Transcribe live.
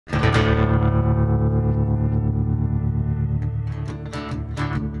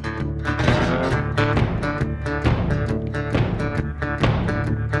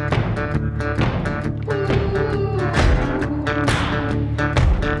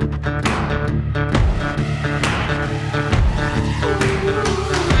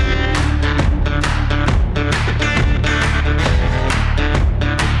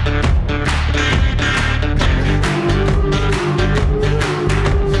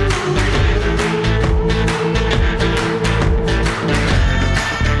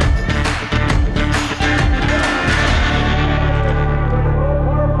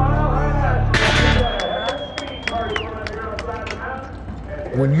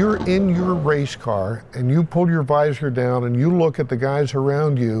When you're in your race car and you pull your visor down and you look at the guys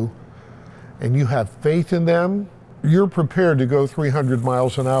around you and you have faith in them, you're prepared to go 300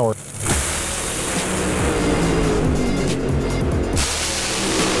 miles an hour.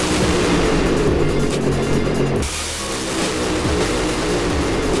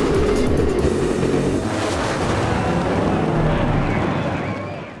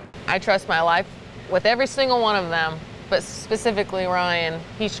 I trust my life with every single one of them, but specifically Ryan.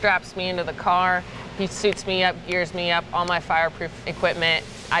 He straps me into the car, he suits me up, gears me up, all my fireproof equipment.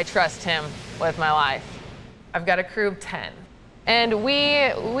 I trust him with my life. I've got a crew of 10. And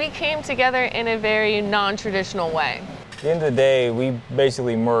we came together in a very non-traditional way. At the end of the day, we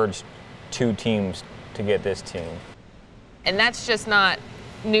basically merged two teams to get this team. And that's just not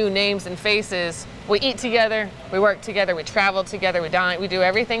new names and faces. We eat together, we work together, we travel together, we dine, we do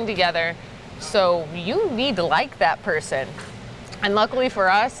everything together. So you need to like that person. And luckily for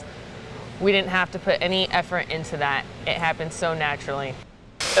us, we didn't have to put any effort into that. It happened so naturally.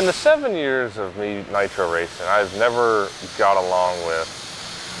 In the 7 years of me nitro racing, I've never got along with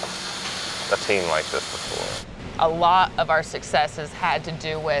a team like this before. A lot of our successes had to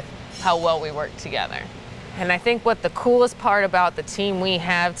do with how well we worked together. And I think what the coolest part about the team we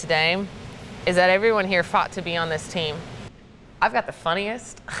have today is that everyone here fought to be on this team. I've got the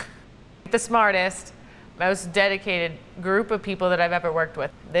funniest, the smartest, most dedicated group of people that I've ever worked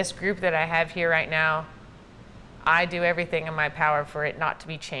with. This group that I have here right now, I do everything in my power for it not to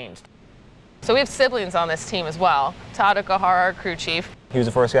be changed. So we have siblings on this team as well. Todd Okahara, our crew chief. He was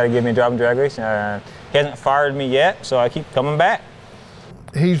the first guy to give me a job in drag racing. He hasn't fired me yet, so I keep coming back.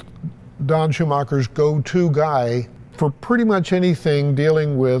 He's Don Schumacher's go-to guy for pretty much anything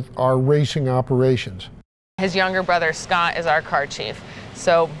dealing with our racing operations. His younger brother, Scott, is our car chief.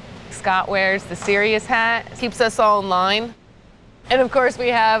 So Scott wears the serious hat, keeps us all in line. And of course we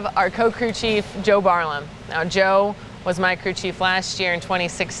have our co-crew chief, Joe Barlam. Now Joe was my crew chief last year in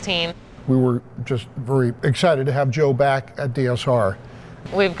 2016. We were just very excited to have Joe back at DSR.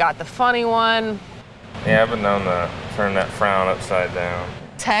 We've got the funny one. Yeah, I've been known to turn that frown upside down.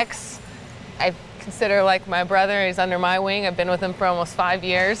 Tex, I consider like my brother. He's under my wing. I've been with him for almost 5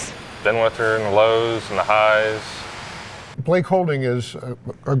 years. Been with her in the lows and the highs. Blake Holding is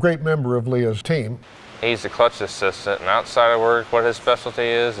a great member of Leah's team. He's the clutch assistant, and outside of work, what his specialty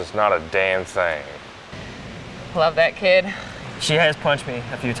is not a damn thing. Love that kid. She has punched me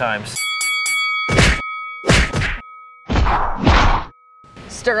a few times.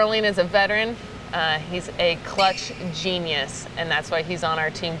 Sterling is a veteran. He's a clutch genius, and that's why he's on our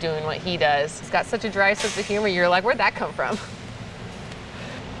team doing what he does. He's got such a dry sense of humor, you're like, where'd that come from?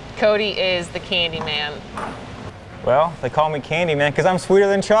 Cody is the candy man. Well, they call me Candy Man because I'm sweeter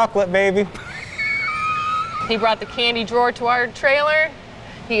than chocolate, baby. He brought the candy drawer to our trailer.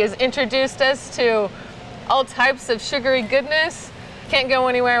 He has introduced us to all types of sugary goodness. Can't go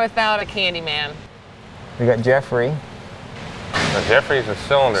anywhere without a candy man. We got Jeffrey. Now, Jeffrey's a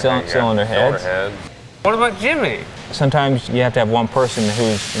cylinder head. What about Jimmy? Sometimes you have to have one person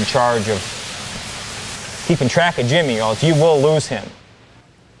who's in charge of keeping track of Jimmy, or else you will lose him.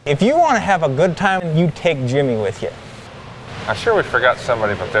 If you want to have a good time, you take Jimmy with you. I'm sure we forgot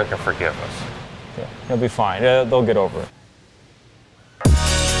somebody, but they can forgive us. Yeah, he'll be fine. They'll get over it.